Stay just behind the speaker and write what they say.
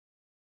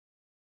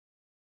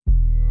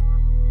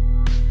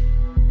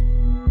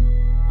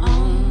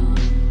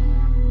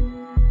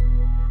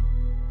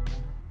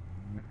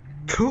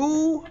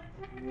two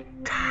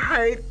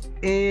tight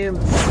end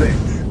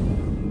sets.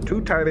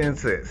 Two tight end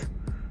sets.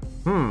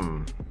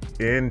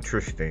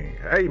 Interesting.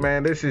 Hey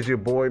man, this is your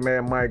boy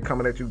man Mike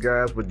coming at you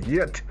guys with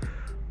yet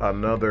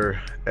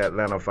another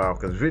Atlanta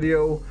Falcons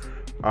video.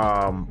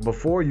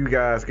 Before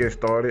I get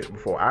started,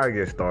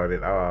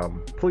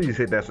 please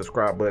hit that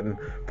subscribe button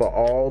for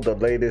all the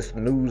latest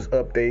news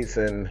updates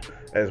and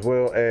as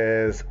well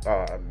as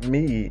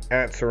me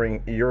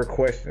answering your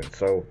questions.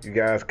 So you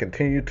guys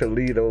continue to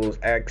leave those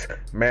Ask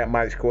Matt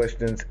Mike's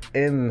questions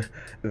in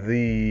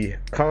the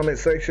comment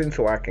section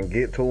so I can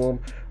get to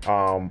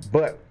them.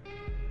 But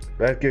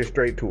let's get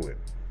straight to it.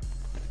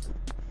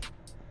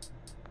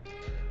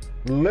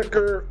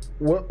 Liquor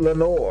with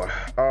Lenior.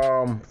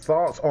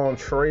 Thoughts on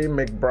Trey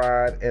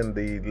McBride in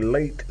the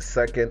late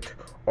second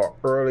or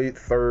early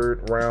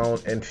third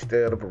round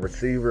instead of a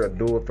receiver, a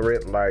dual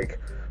threat like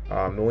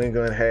New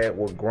England had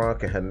with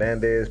Gronk and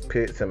Hernandez,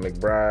 Pitts, and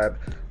McBride?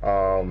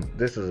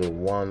 This is a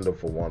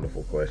wonderful,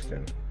 wonderful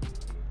question.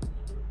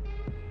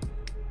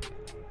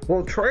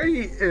 Well, Trey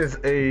is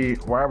a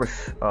wide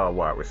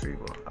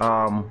receiver.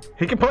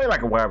 He can play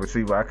like a wide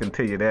receiver, I can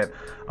tell you that.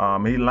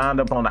 He lined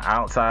up on the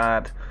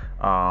outside,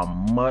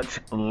 much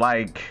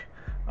like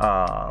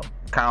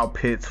Kyle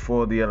Pitts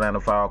for the Atlanta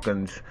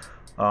Falcons.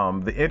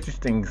 The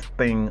interesting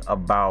thing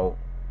about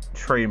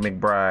Trey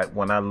McBride,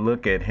 when I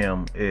look at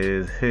him,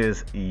 is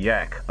his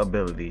yak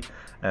ability.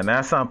 And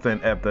that's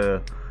something at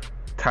the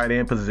tight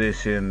end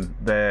position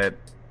that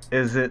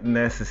isn't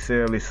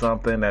necessarily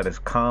something that is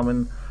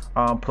common.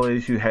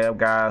 Place you have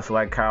guys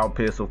like Kyle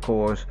Pitts, of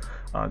course,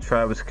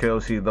 Travis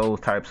Kelce, those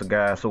types of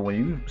guys. So when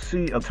you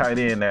see a tight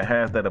end that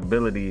has that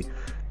ability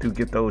to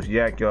get those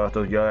yak yards,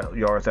 those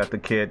yards at the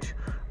catch,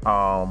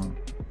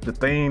 the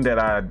thing that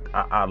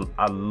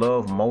I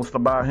love most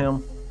about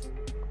him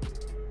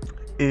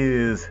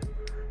is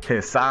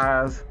his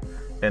size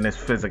and his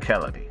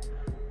physicality.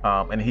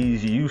 And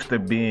he's used to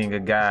being a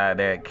guy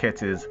that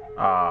catches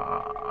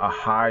a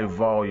high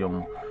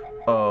volume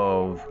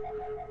of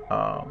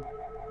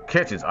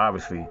catches,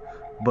 obviously,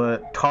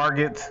 but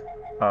targets.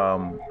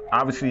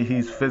 Obviously,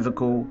 he's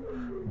physical,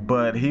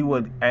 but he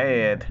would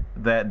add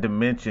that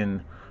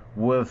dimension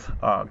with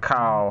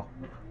Kyle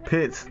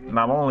Pitts,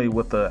 not only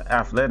with the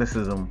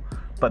athleticism,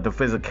 but the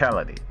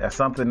physicality. That's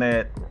something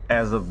that,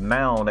 as of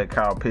now, that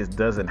Kyle Pitts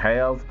doesn't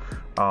have.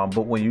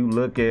 But when you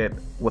look at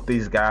what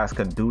these guys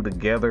can do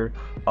together,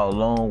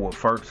 along with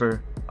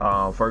Ferkser,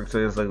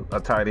 Ferkser is a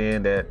tight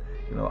end that,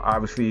 you know,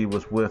 obviously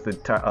was with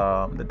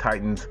the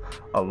Titans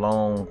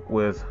along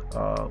with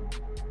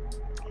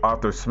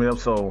Arthur Smith.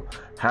 So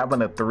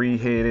having a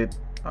three-headed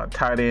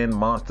tight end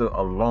monster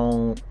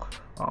along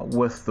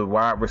with the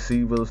wide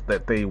receivers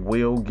that they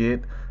will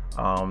get,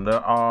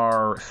 there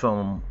are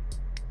some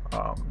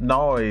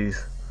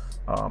noise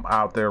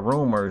out there,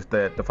 rumors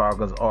that the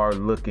Falcons are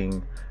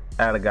looking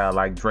at a guy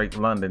like Drake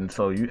London.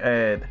 So you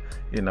add,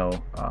 you know,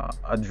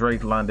 a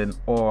Drake London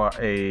or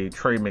a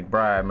Trey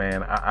McBride,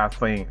 man, I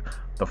think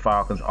the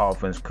Falcons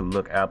offense could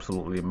look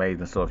absolutely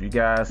amazing. So if you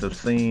guys have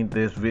seen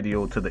this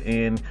video to the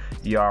end,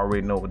 you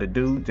already know what to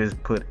do.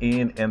 Just put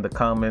in the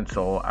comments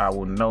so I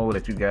will know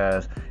that you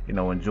guys, you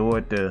know,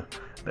 enjoyed the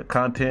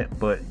content.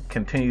 But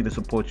continue to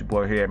support your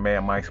boy here at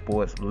Mad Mike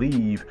Sports.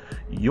 Leave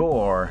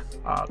your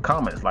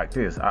comments like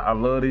this. I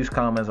love these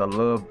comments. I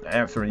love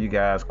answering you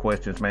guys'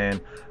 questions, man.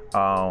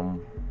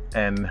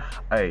 And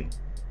hey,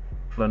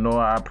 Lenior,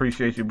 I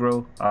appreciate you,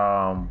 bro.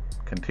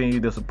 Continue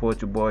to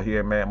support your boy here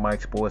at Mad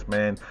Mike Sports,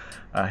 man.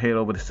 Head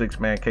over to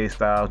 6-Man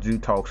K-Styles, Jew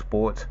Talk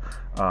Sports.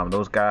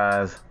 Those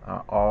guys,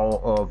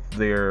 all of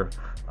their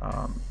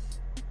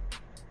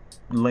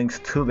links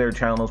to their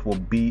channels will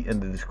be in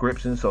the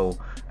description. So,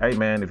 hey,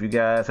 man, if you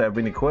guys have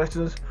any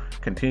questions,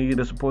 continue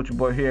to support your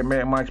boy here at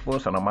Mad Mike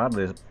Sports, and I'm out of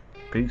this.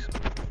 Peace.